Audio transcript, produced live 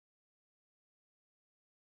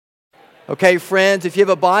Okay, friends, if you have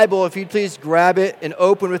a Bible, if you'd please grab it and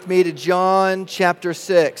open with me to John chapter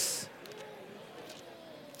 6.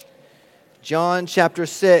 John chapter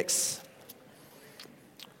 6.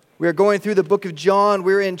 We're going through the book of John.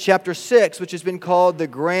 We're in chapter 6, which has been called the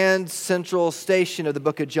Grand Central Station of the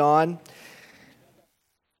book of John.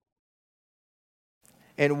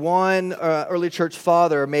 And one early church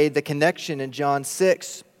father made the connection in John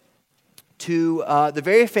 6 to the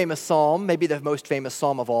very famous psalm, maybe the most famous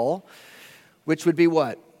psalm of all, which would be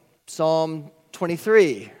what? Psalm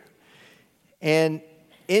 23. And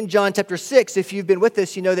in John chapter 6, if you've been with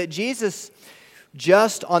us, you know that Jesus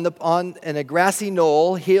just in a grassy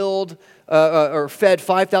knoll healed or fed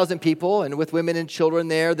 5,000 people, and with women and children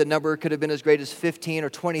there, the number could have been as great as 15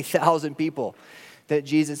 or 20,000 people that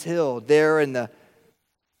Jesus healed there in the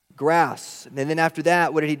grass. And then after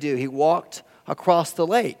that, what did he do? He walked across the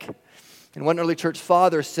lake. And one early church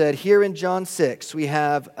father said, here in John 6, we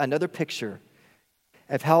have another picture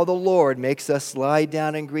of how the Lord makes us lie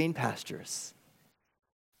down in green pastures,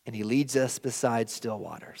 and he leads us beside still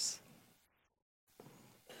waters.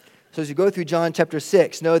 So as you go through John chapter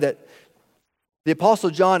 6, know that the Apostle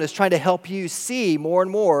John is trying to help you see more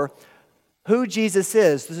and more who Jesus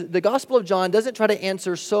is. The Gospel of John doesn't try to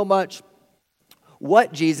answer so much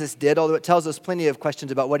what Jesus did, although it tells us plenty of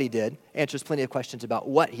questions about what he did, answers plenty of questions about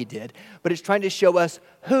what he did, but it's trying to show us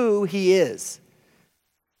who he is.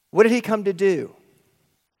 What did he come to do?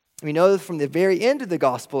 We know from the very end of the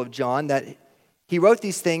Gospel of John that he wrote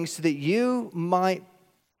these things so that you might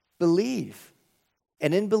believe,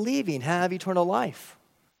 and in believing have eternal life.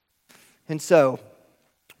 And so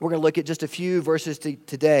we're going to look at just a few verses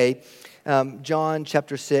today, John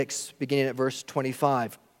chapter 6, beginning at verse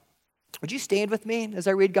 25. Would you stand with me as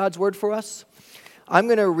I read God's word for us? I'm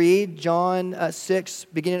going to read John 6,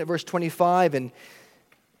 beginning at verse 25, and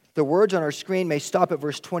the words on our screen may stop at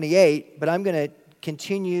verse 28, but I'm going to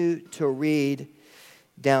continue to read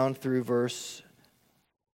down through verse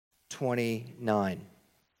 29.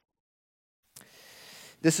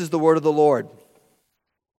 This is the word of the Lord.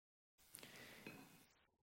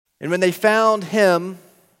 And when they found him,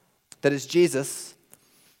 that is Jesus,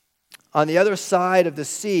 on the other side of the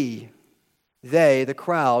sea, they, the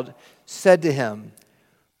crowd, said to him,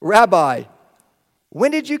 Rabbi,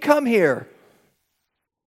 when did you come here?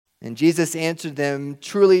 And Jesus answered them,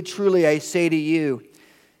 Truly, truly, I say to you,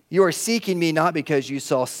 you are seeking me not because you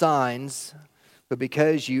saw signs, but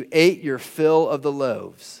because you ate your fill of the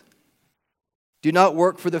loaves. Do not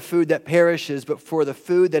work for the food that perishes, but for the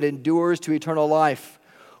food that endures to eternal life,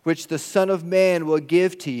 which the Son of Man will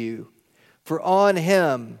give to you. For on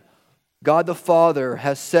him God the Father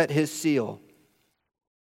has set his seal.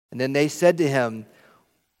 And then they said to him,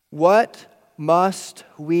 What must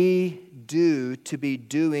we do to be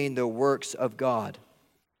doing the works of God?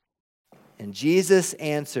 And Jesus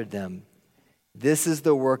answered them, This is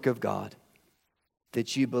the work of God,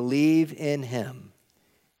 that you believe in him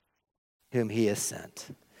whom he has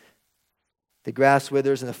sent. The grass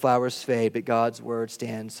withers and the flowers fade, but God's word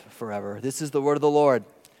stands forever. This is the word of the Lord.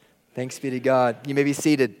 Thanks be to God. You may be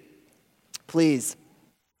seated. Please.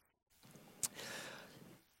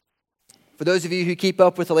 For those of you who keep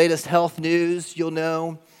up with the latest health news, you'll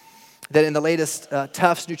know that in the latest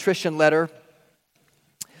Tufts Nutrition letter,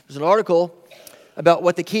 there's an article about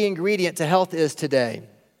what the key ingredient to health is today.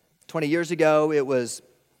 20 years ago, it was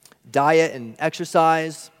diet and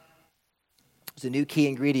exercise. It's a new key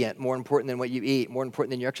ingredient, more important than what you eat, more important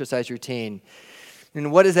than your exercise routine.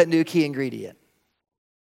 And what is that new key ingredient?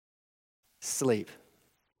 Sleep.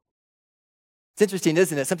 It's interesting,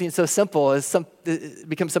 isn't it? Something so simple it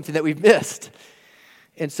becomes something that we've missed.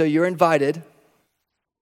 And so you're invited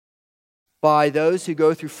by those who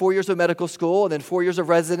go through 4 years of medical school and then 4 years of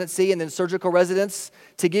residency and then surgical residence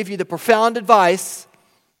to give you the profound advice,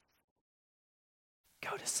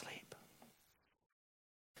 go to sleep.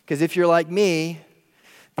 Because if you're like me,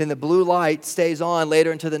 then the blue light stays on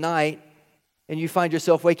later into the night and you find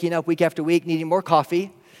yourself waking up week after week needing more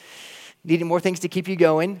coffee, needing more things to keep you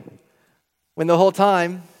going, when the whole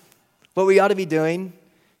time what we ought to be doing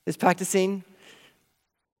is practicing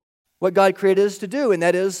what God created us to do, and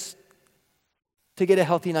that is to get a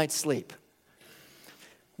healthy night's sleep.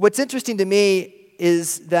 What's interesting to me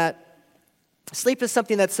is that sleep is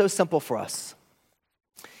something that's so simple for us.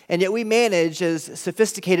 And yet we manage, as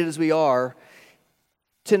sophisticated as we are,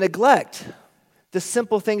 to neglect the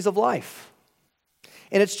simple things of life.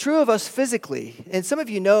 And it's true of us physically. And some of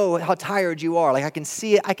you know how tired you are. Like I can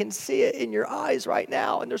see it in your eyes right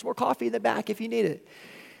now. And there's more coffee in the back if you need it.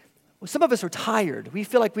 Well, some of us are tired. We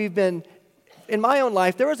feel like we've been, in my own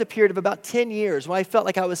life, there was a period of about 10 years when I felt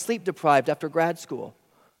like I was sleep deprived after grad school.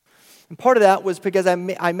 And part of that was because I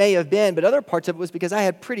may have been, but other parts of it was because I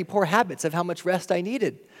had pretty poor habits of how much rest I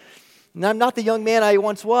needed. And I'm not the young man I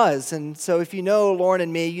once was. And so if you know Lauren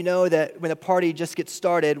and me, you know that when a party just gets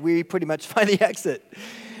started, we pretty much find the exit.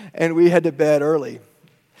 And we head to bed early.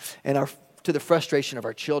 And to the frustration of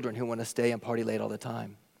our children who want to stay and party late all the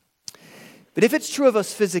time. But if it's true of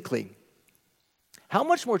us physically, how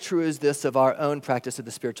much more true is this of our own practice of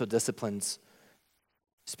the spiritual disciplines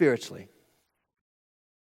spiritually?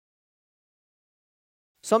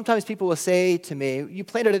 Sometimes people will say to me, you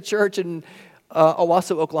planted a church in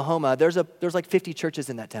Owasso, Oklahoma. There's like 50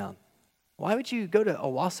 churches in that town. Why would you go to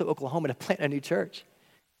Owasso, Oklahoma to plant a new church?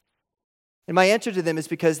 And my answer to them is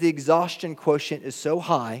because the exhaustion quotient is so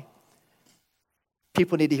high,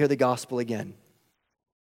 people need to hear the gospel again.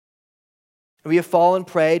 We have fallen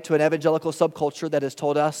prey to an evangelical subculture that has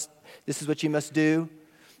told us, this is what you must do.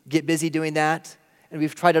 Get busy doing that. And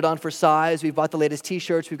we've tried it on for size. We've bought the latest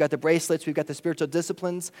t-shirts. We've got the bracelets. We've got the spiritual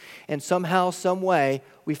disciplines. And somehow, some way,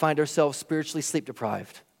 we find ourselves spiritually sleep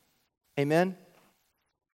deprived. Amen?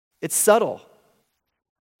 It's subtle,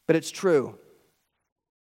 but it's true.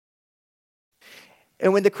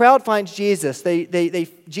 And when the crowd finds Jesus,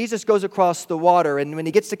 Jesus goes across the water. And when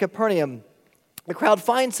he gets to Capernaum, the crowd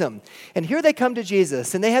finds him. And here they come to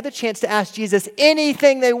Jesus. And they have the chance to ask Jesus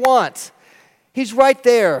anything they want. He's right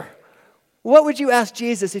there. What would you ask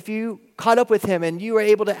Jesus if you caught up with him and you were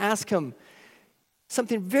able to ask him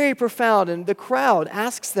something very profound? And the crowd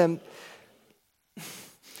asks them,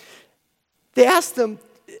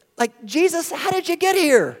 like, Jesus, how did you get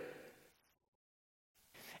here?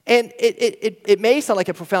 And it may sound like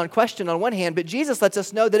a profound question on one hand, but Jesus lets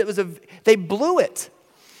us know that they blew it.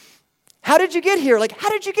 How did you get here? Like, how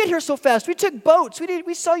did you get here so fast? We took boats.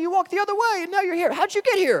 We saw you walk the other way, and now you're here. How'd you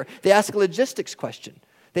get here? They ask a logistics question.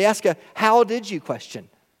 They ask a how did you question.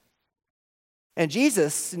 And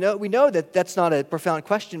Jesus, we know that that's not a profound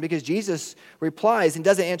question because Jesus replies and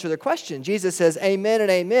doesn't answer their question. Jesus says, amen and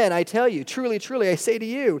amen, I tell you, truly, truly, I say to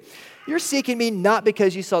you, you're seeking me not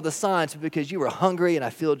because you saw the signs, but because you were hungry and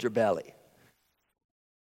I filled your belly.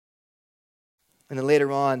 And then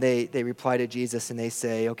later on, they reply to Jesus and they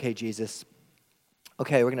say, okay, Jesus,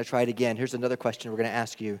 okay, we're going to try it again. Here's another question we're going to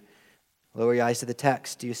ask you. Lower your eyes to the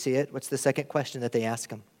text. Do you see it? What's the second question that they ask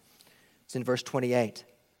him? It's in verse 28.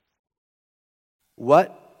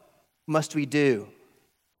 What must we do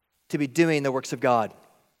to be doing the works of God?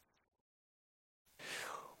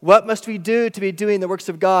 What must we do to be doing the works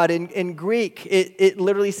of God? In Greek, it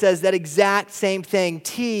literally says that exact same thing.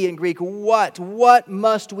 T in Greek, what? What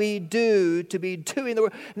must we do to be doing the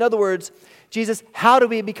work? In other words, Jesus, how do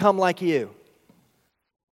we become like you?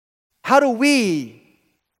 How do we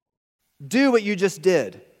do what you just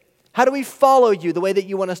did? How do we follow you the way that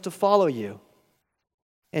you want us to follow you?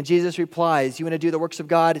 And Jesus replies, you want to do the works of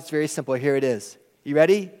God? It's very simple. Here it is. You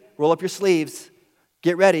ready? Roll up your sleeves.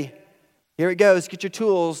 Get ready. Here it goes. Get your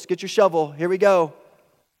tools. Get your shovel. Here we go.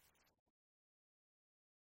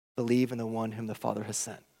 Believe in the one whom the Father has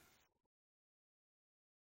sent.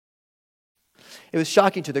 It was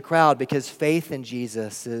shocking to the crowd because faith in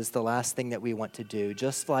Jesus is the last thing that we want to do.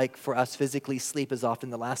 Just like for us physically, sleep is often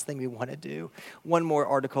the last thing we want to do. One more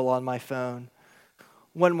article on my phone.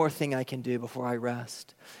 One more thing I can do before I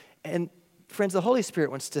rest. And friends, the Holy Spirit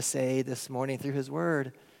wants to say this morning through his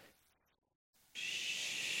word,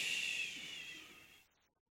 shh.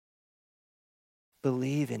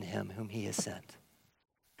 Believe in him whom he has sent.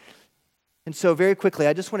 And so very quickly,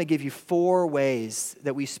 I just want to give you 4 ways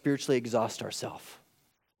that we spiritually exhaust ourselves.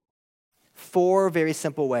 4 very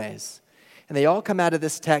simple ways. And they all come out of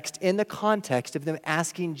this text in the context of them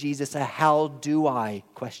asking Jesus a how do I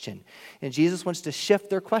question. And Jesus wants to shift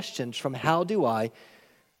their questions from how do I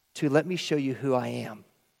to let me show you who I am.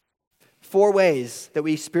 4 ways that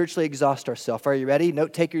we spiritually exhaust ourselves. Are you ready?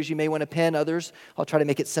 Note takers, you may want to pen. Others, I'll try to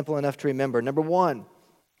make it simple enough to remember. Number 1,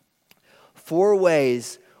 4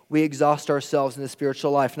 ways we exhaust ourselves in the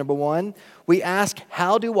spiritual life. Number 1, we ask,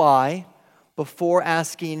 how do I, before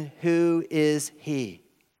asking, who is he?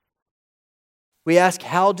 We ask,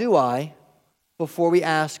 how do I, before we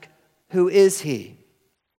ask, who is he?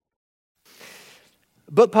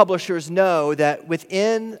 Book publishers know that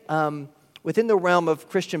within the realm of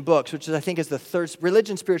Christian books, which I think is the third,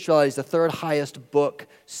 religion spirituality is the 3rd highest book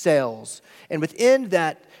sales. And within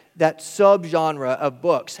that subgenre of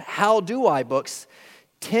books, how do I books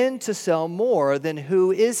tend to sell more than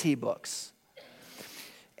who is he books.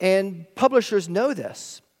 And publishers know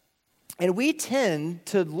this. And we tend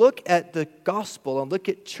to look at the gospel and look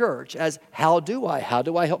at church as, how do I? How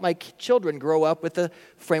do I help my children grow up with a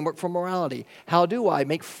framework for morality? How do I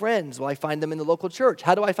make friends? Well, I find them in the local church.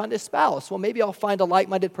 How do I find a spouse? Well, maybe I'll find a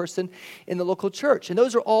like-minded person in the local church. And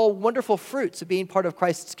those are all wonderful fruits of being part of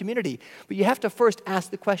Christ's community. But you have to first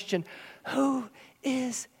ask the question, who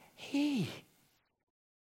is he?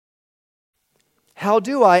 How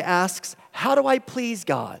do I asks, how do I please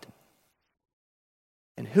God?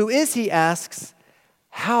 And who is he asks,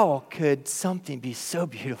 how could something be so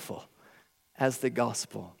beautiful as the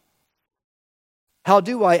gospel? How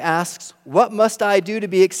do I asks, what must I do to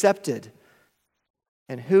be accepted?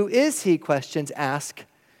 And who is he questions ask,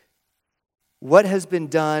 what has been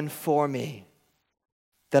done for me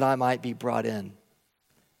that I might be brought in?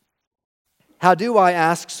 How do I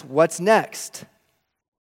asks, what's next?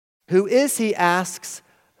 Who is he asks,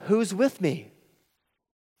 who's with me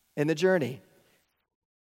in the journey?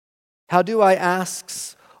 How do I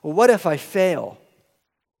asks, well, what if I fail?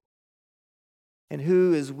 And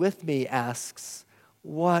who is with me asks,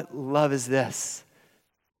 what love is this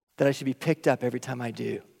that I should be picked up every time I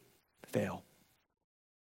do fail?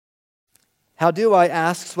 How do I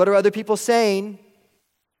asks, what are other people saying?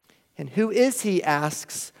 And who is he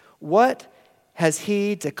asks, what has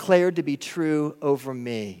he declared to be true over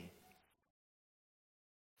me?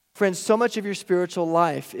 Friends, so much of your spiritual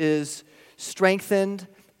life is strengthened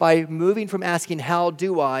by moving from asking, how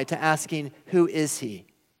do I, to asking, who is he?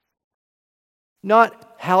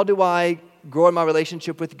 Not how do I grow in my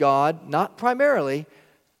relationship with God, not primarily.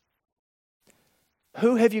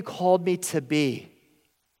 Who have you called me to be?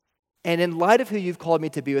 And in light of who you've called me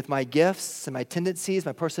to be with my gifts and my tendencies,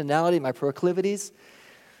 my personality, my proclivities,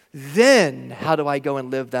 then how do I go and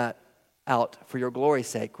live that out for your glory's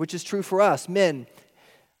sake? Which is true for us. Men,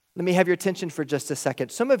 let me have your attention for just a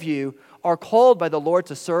second. Some of you are called by the Lord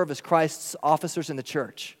to serve as Christ's officers in the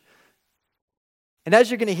church. And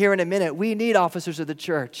as you're going to hear in a minute, we need officers of the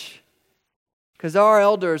church because our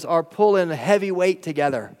elders are pulling heavy weight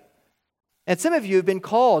together. And some of you have been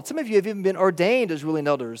called. Some of you have even been ordained as ruling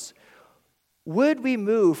elders. Would we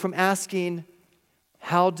move from asking,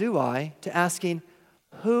 how do I, to asking,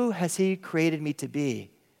 who has he created me to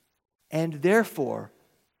be? And therefore,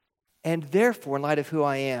 in light of who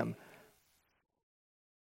I am,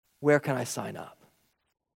 where can I sign up?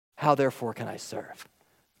 How, therefore, can I serve?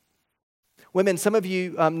 Women, some of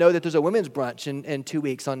you know that there's a women's brunch in 2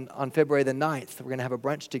 weeks on February the 9th. We're going to have a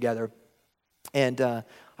brunch together. And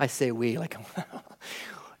I say we, like,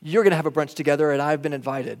 you're going to have a brunch together, and I've been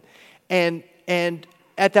invited. And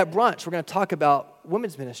at that brunch, we're going to talk about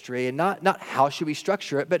women's ministry, and not how should we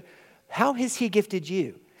structure it, but how has he gifted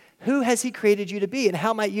you? Who has he created you to be, and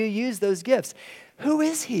how might you use those gifts? Who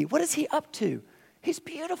is he? What is he up to? He's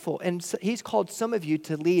beautiful, and he's called some of you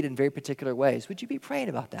to lead in very particular ways. Would you be praying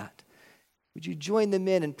about that? Would you join the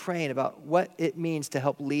men in praying about what it means to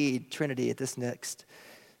help lead Trinity at this next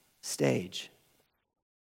stage?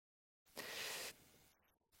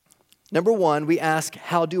 Number one, we ask,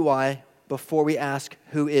 how do I, before we ask,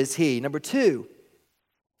 who is he? Number two,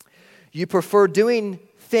 you prefer doing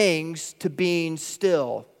things to being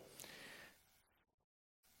still.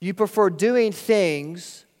 You prefer doing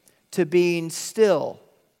things to being still.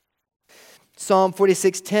 Psalm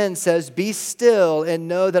 46:10 says, be still and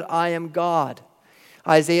know that I am God.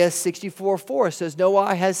 Isaiah 64:4 says, no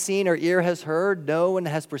eye has seen or ear has heard, no one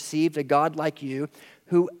has perceived a God like you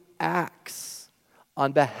who acts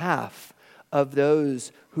on behalf of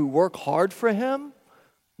those who work hard for him.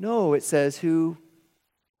 No, it says who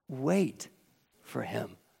wait for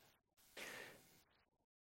him.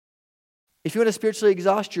 If you want to spiritually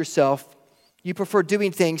exhaust yourself, you prefer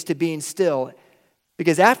doing things to being still.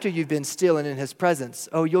 Because after you've been still and in his presence,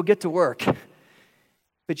 you'll get to work.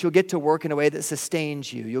 But you'll get to work in a way that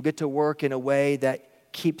sustains you. You'll get to work in a way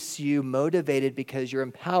that keeps you motivated because you're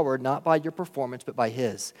empowered not by your performance, but by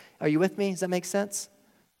his. Are you with me? Does that make sense?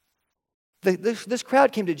 This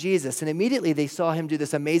crowd came to Jesus, and immediately they saw him do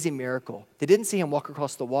this amazing miracle. They didn't see him walk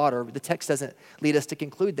across the water. The text doesn't lead us to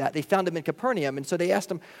conclude that. They found him in Capernaum, and so they asked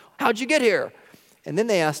him, how'd you get here? And then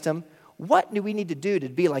they asked him, what do we need to do to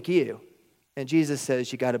be like you? And Jesus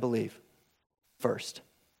says, you got to believe first.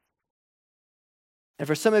 And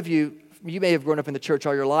for some of you, you may have grown up in the church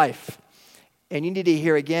all your life, and you need to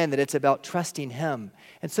hear again that it's about trusting him.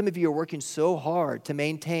 And some of you are working so hard to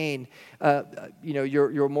maintain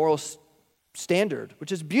your moral standard,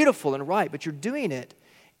 which is beautiful and right, but you're doing it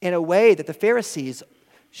in a way that the Pharisees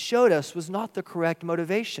showed us was not the correct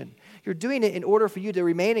motivation. You're doing it in order for you to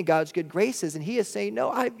remain in God's good graces, and he is saying,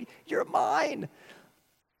 no, you're mine.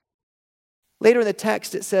 Later in the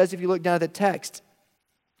text, it says, if you look down at the text,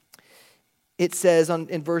 it says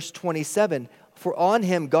in verse 27, for on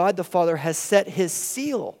him God the Father has set his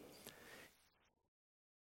seal.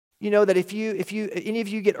 You know that if any of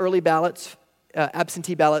you get early ballots,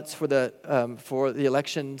 absentee ballots for the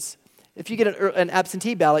elections, if you get an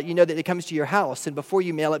absentee ballot, you know that it comes to your house, and before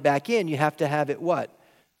you mail it back in, you have to have it what?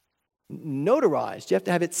 Notarized. You have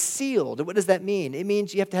to have it sealed. And what does that mean? It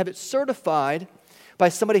means you have to have it certified by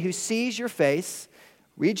somebody who sees your face,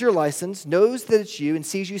 reads your license, knows that it's you, and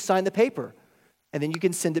sees you sign the paper. And then you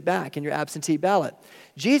can send it back in your absentee ballot.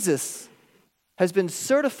 Jesus has been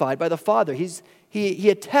certified by the Father. He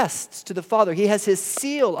attests to the Father. He has his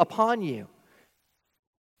seal upon you.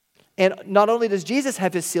 And not only does Jesus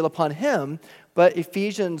have his seal upon him, but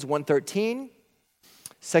Ephesians 1:13,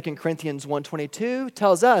 2 Corinthians 1:22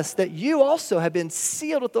 tells us that you also have been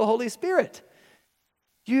sealed with the Holy Spirit.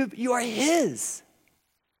 You are his.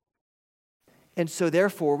 And so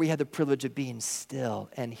therefore, we have the privilege of being still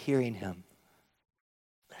and hearing him.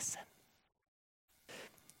 Listen.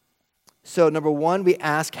 So number one, we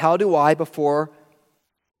ask, how do I before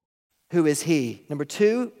who is he? Number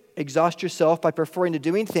two, exhaust yourself by preferring to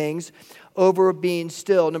doing things over being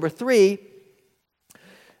still. Number three,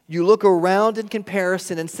 you look around in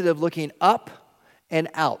comparison instead of looking up and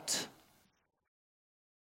out.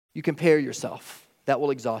 You compare yourself. That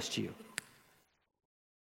will exhaust you.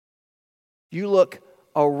 You look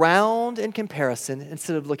around in comparison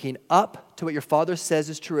instead of looking up to what your Father says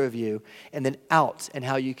is true of you, and then out and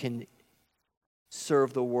how you can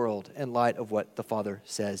serve the world in light of what the Father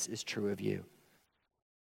says is true of you.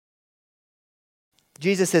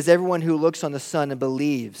 Jesus says, everyone who looks on the Son and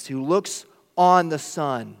believes, who looks on the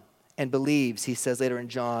Son and believes, he says later in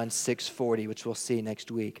John 6:40, which we'll see next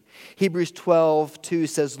week. Hebrews 12:2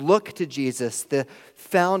 says, look to Jesus, the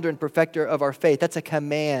founder and perfecter of our faith. That's a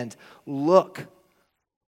command. Look.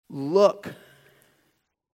 Look.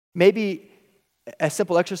 Maybe a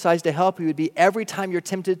simple exercise to help you would be every time you're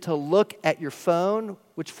tempted to look at your phone,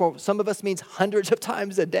 which for some of us means hundreds of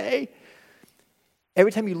times a day.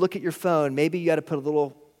 Every time you look at your phone, maybe you got to put a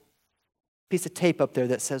little piece of tape up there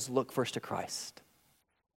that says, look first to Christ.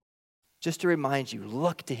 Just to remind you,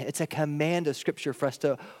 look to him. It's a command of Scripture for us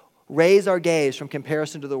to raise our gaze from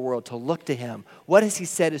comparison to the world, to look to him. What has he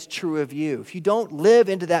said is true of you? If you don't live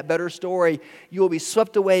into that better story, you will be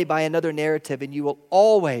swept away by another narrative, and you will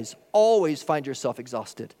always, always find yourself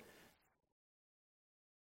exhausted.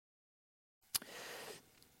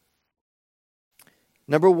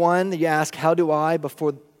 Number one, you ask, how do I,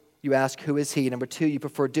 before you ask, who is he? Number two, you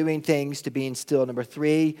prefer doing things to being still. Number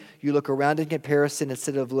three, you look around in comparison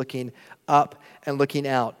instead of looking up and looking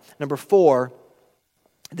out. Number four,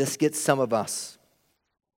 this gets some of us.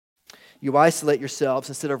 You isolate yourselves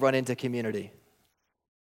instead of running to community.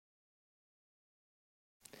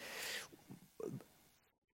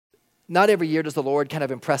 Not every year does the Lord kind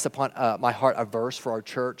of impress upon my heart a verse for our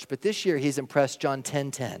church, but this year he's impressed John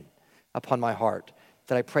 10:10 upon my heart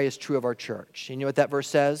that I pray is true of our church. You know what that verse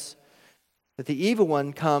says? That the evil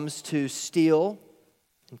one comes to steal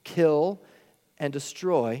and kill and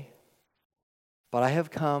destroy, but I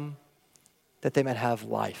have come that they might have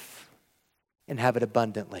life and have it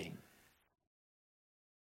abundantly.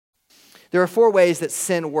 There are four ways that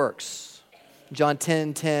sin works. John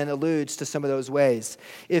 10:10 alludes to some of those ways.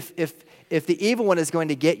 If the evil one is going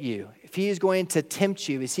to get you, if he is going to tempt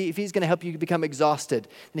you, if he's going to help you become exhausted,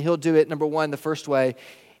 then he'll do it, number one, the first way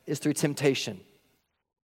is through temptation.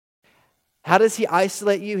 How does he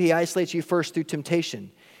isolate you? He isolates you first through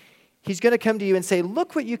temptation. He's going to come to you and say,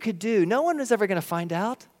 look what you could do. No one is ever going to find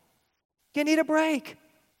out. You need a break.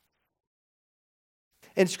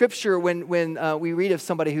 In Scripture, when we read of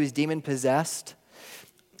somebody who's demon-possessed,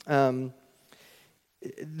 the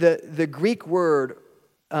Greek word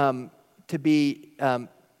to be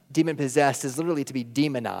demon-possessed is literally to be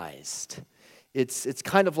demonized. It's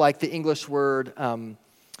kind of like the English word to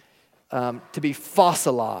be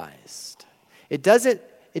fossilized. It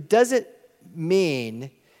doesn't mean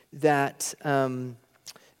that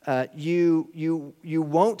you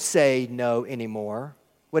won't say no anymore.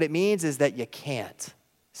 What it means is that you can't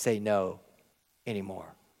say no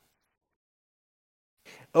anymore.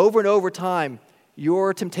 Over and over time,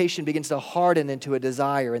 your temptation begins to harden into a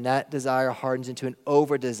desire, and that desire hardens into an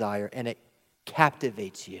over-desire, and it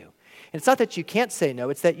captivates you. And it's not that you can't say no,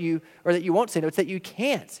 it's that you won't say no, it's that you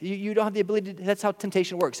can't. You don't have the ability to, that's how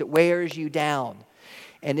temptation works. It wears you down.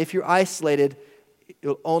 And if you're isolated,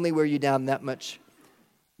 it'll only wear you down that much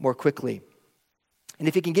more quickly. And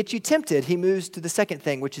if he can get you tempted, he moves to the second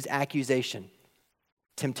thing, which is accusation.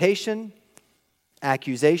 Temptation,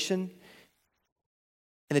 accusation.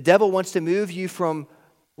 And the devil wants to move you from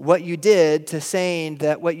what you did to saying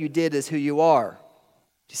that what you did is who you are.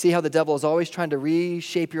 You see how the devil is always trying to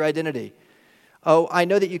reshape your identity. Oh, I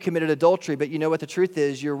know that you committed adultery, but you know what the truth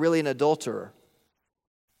is? You're really an adulterer.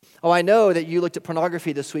 Oh, I know that you looked at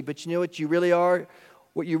pornography this week, but you know what you really are?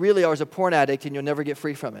 What you really are is a porn addict, and you'll never get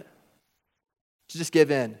free from it. So just give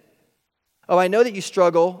in. Oh, I know that you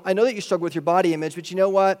struggle. I know that you struggle with your body image, but you know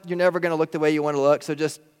what? You're never going to look the way you want to look, so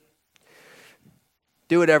just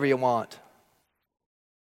do whatever you want.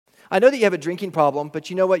 I know that you have a drinking problem, but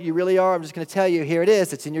you know what you really are? I'm just going to tell you, here it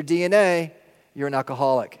is. It's in your DNA. You're an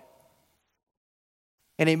alcoholic.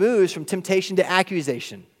 And he moves from temptation to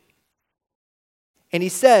accusation. And he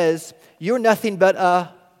says, you're nothing but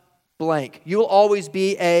a blank. You will always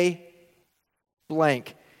be a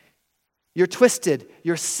blank. You're twisted.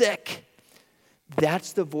 You're sick.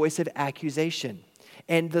 That's the voice of accusation.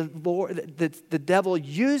 And the devil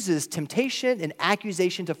uses temptation and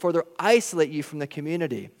accusation to further isolate you from the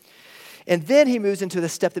community. And then he moves into the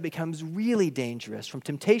step that becomes really dangerous, from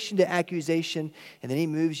temptation to accusation, and then he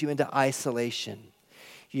moves you into isolation.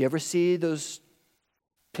 You ever see those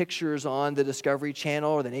pictures on the Discovery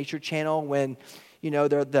Channel or the Nature Channel when,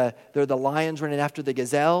 they're the lions running after the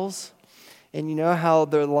gazelles? And you know how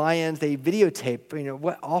the lions, they videotape,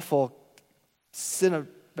 what awful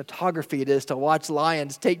cinematography it is to watch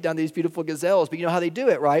lions take down these beautiful gazelles. But you know how they do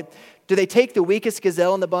it, right? Do they take the weakest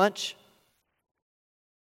gazelle in the bunch?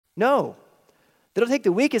 No. They don't take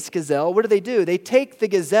the weakest gazelle. What do? They take the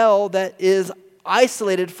gazelle that is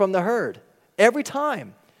isolated from the herd every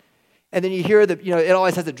time. And then you hear it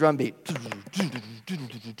always has a drum beat.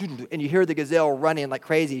 And you hear the gazelle running like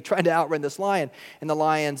crazy, trying to outrun this lion. And the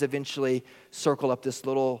lions eventually circle up this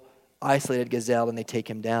little isolated gazelle and they take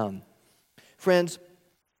him down. Friends,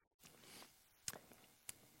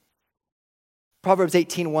 Proverbs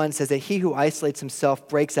 18:1 says that he who isolates himself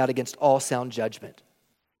breaks out against all sound judgment.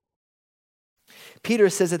 Peter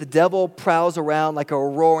says that the devil prowls around like a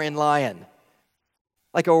roaring lion.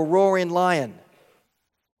 Like a roaring lion.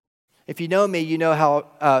 If you know me, you know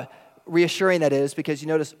how reassuring that is, because you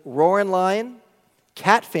notice roaring lion,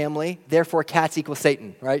 cat family, therefore cats equal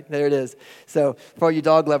Satan, right? There it is. So for all you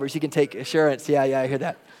dog lovers, you can take assurance. Yeah, I hear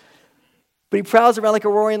that. But he prowls around like a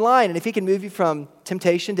roaring lion, and if he can move you from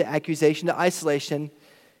temptation to accusation to isolation,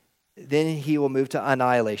 then he will move to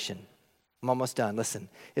annihilation. I'm almost done. Listen,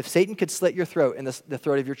 if Satan could slit your throat and the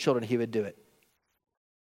throat of your children, he would do it.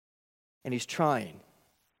 And he's trying.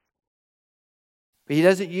 But he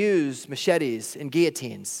doesn't use machetes and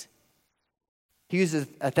guillotines. He uses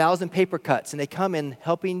 1,000 paper cuts, and they come in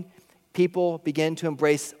helping people begin to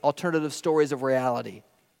embrace alternative stories of reality.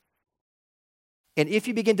 And if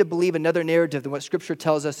you begin to believe another narrative than what Scripture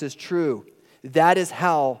tells us is true, that is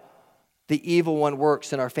how the evil one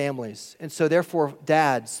works in our families. And so therefore,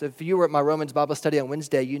 dads, if you were at my Romans Bible study on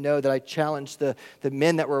Wednesday, you know that I challenged the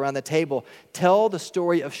men that were around the table. Tell the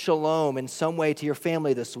story of shalom in some way to your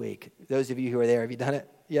family this week. Those of you who are there, have you done it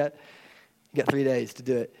yet? You got 3 days to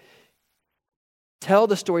do it. Tell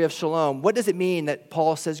the story of shalom. What does it mean that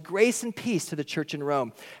Paul says grace and peace to the church in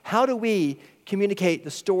Rome? How do we communicate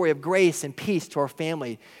the story of grace and peace to our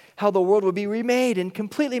family? How the world will be remade and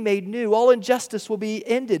completely made new. All injustice will be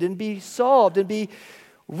ended and be solved and be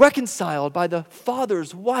reconciled by the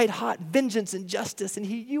Father's white-hot vengeance and justice, and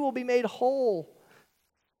you will be made whole.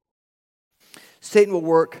 Satan will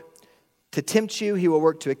work to tempt you. He will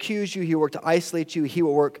work to accuse you. He will work to isolate you. He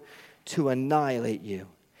will work to annihilate you.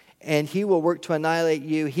 And he will work to annihilate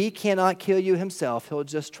you. He cannot kill you himself. He'll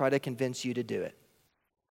just try to convince you to do it.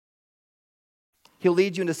 He'll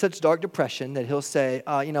lead you into such dark depression that he'll say,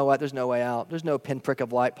 you know what, there's no way out. There's no pinprick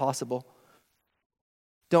of light possible.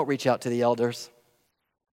 Don't reach out to the elders.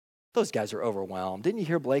 Those guys are overwhelmed. Didn't you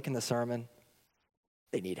hear Blake in the sermon?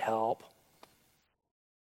 They need help.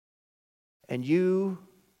 And you,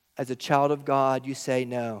 as a child of God, you say,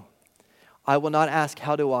 no. I will not ask,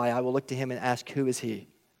 how do I? I will look to him and ask, who is he?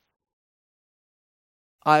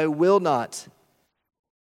 I will not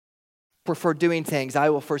prefer doing things.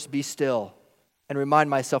 I will first be still and remind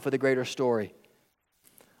myself of the greater story.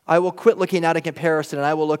 I will quit looking out in comparison, and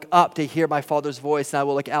I will look up to hear my Father's voice, and I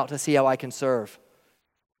will look out to see how I can serve.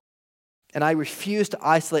 And I refuse to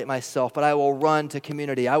isolate myself, but I will run to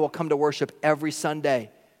community. I will come to worship every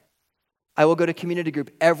Sunday. I will go to community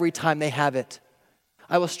group every time they have it.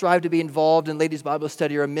 I will strive to be involved in ladies' Bible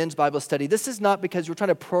study or a men's Bible study. This is not because we're trying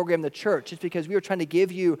to program the church. It's because we are trying to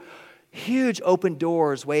give you huge open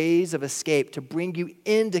doors, ways of escape to bring you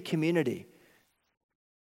into community.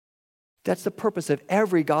 That's the purpose of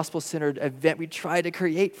every gospel-centered event we try to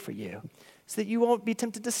create for you, so that you won't be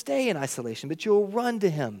tempted to stay in isolation, but you'll run to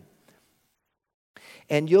him.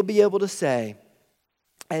 And you'll be able to say,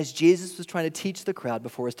 as Jesus was trying to teach the crowd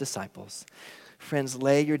before his disciples, friends,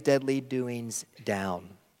 lay your deadly doings down,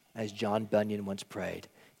 as John Bunyan once prayed,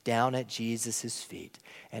 down at Jesus' feet,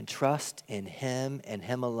 and trust in him and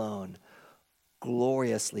him alone,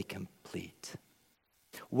 gloriously complete.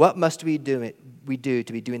 What must we do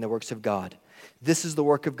to be doing the works of God? This is the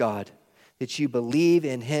work of God, that you believe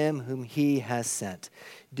in him whom he has sent.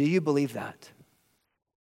 Do you believe that?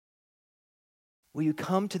 Will you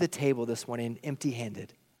come to the table this morning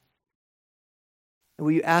empty-handed? And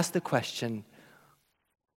will you ask the question,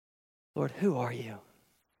 Lord, who are you?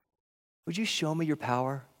 Would you show me your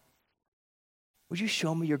power? Would you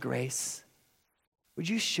show me your grace? Would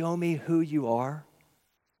you show me who you are?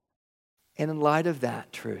 And in light of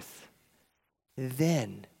that truth,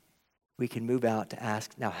 then we can move out to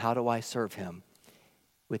ask, now how do I serve him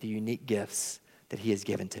with the unique gifts that he has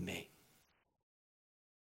given to me?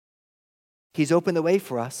 He's opened the way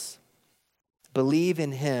for us. Believe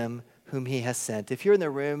in him whom he has sent. If you're in the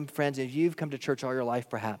room, friends, if you've come to church all your life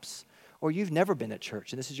perhaps, or you've never been at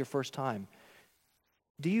church and this is your first time,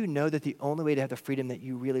 do you know that the only way to have the freedom that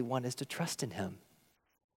you really want is to trust in him?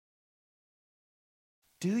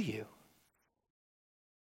 Do you?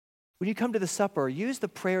 When you come to the supper, use the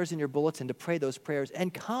prayers in your bulletin to pray those prayers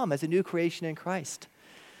and come as a new creation in Christ.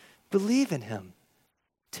 Believe in him.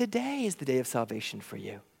 Today is the day of salvation for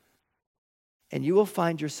you. And you will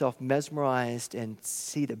find yourself mesmerized and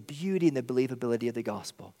see the beauty and the believability of the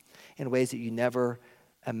gospel in ways that you never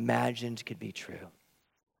imagined could be true.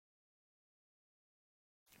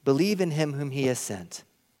 Believe in him whom he has sent.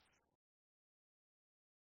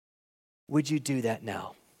 Would you do that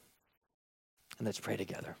now? And let's pray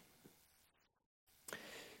together.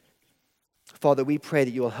 Father, we pray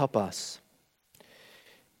that you will help us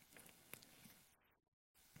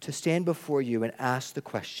to stand before you and ask the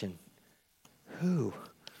question, who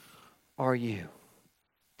are you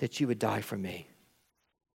that you would die for me?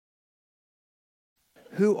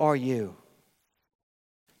 Who are you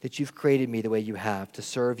that you've created me the way you have to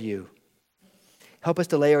serve you? Help us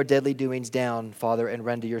to lay our deadly doings down, Father, and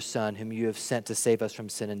run to your Son, whom you have sent to save us from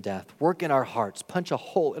sin and death. Work in our hearts, punch a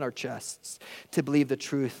hole in our chests to believe the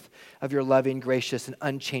truth of your loving, gracious, and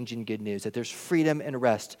unchanging good news, that there's freedom and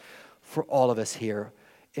rest for all of us here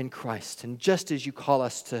in Christ. And just as you call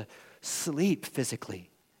us to sleep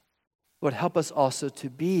physically, Lord, help us also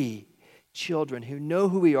to be children who know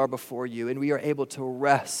who we are before you, and we are able to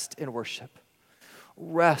rest in worship,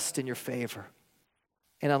 rest in your favor.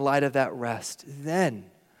 And in light of that rest, then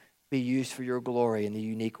be used for your glory in the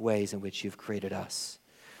unique ways in which you've created us.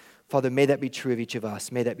 Father, may that be true of each of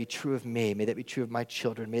us. May that be true of me. May that be true of my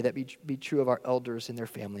children. May that be true of our elders and their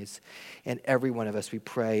families. And every one of us, we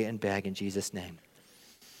pray and beg in Jesus' name.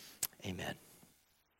 Amen.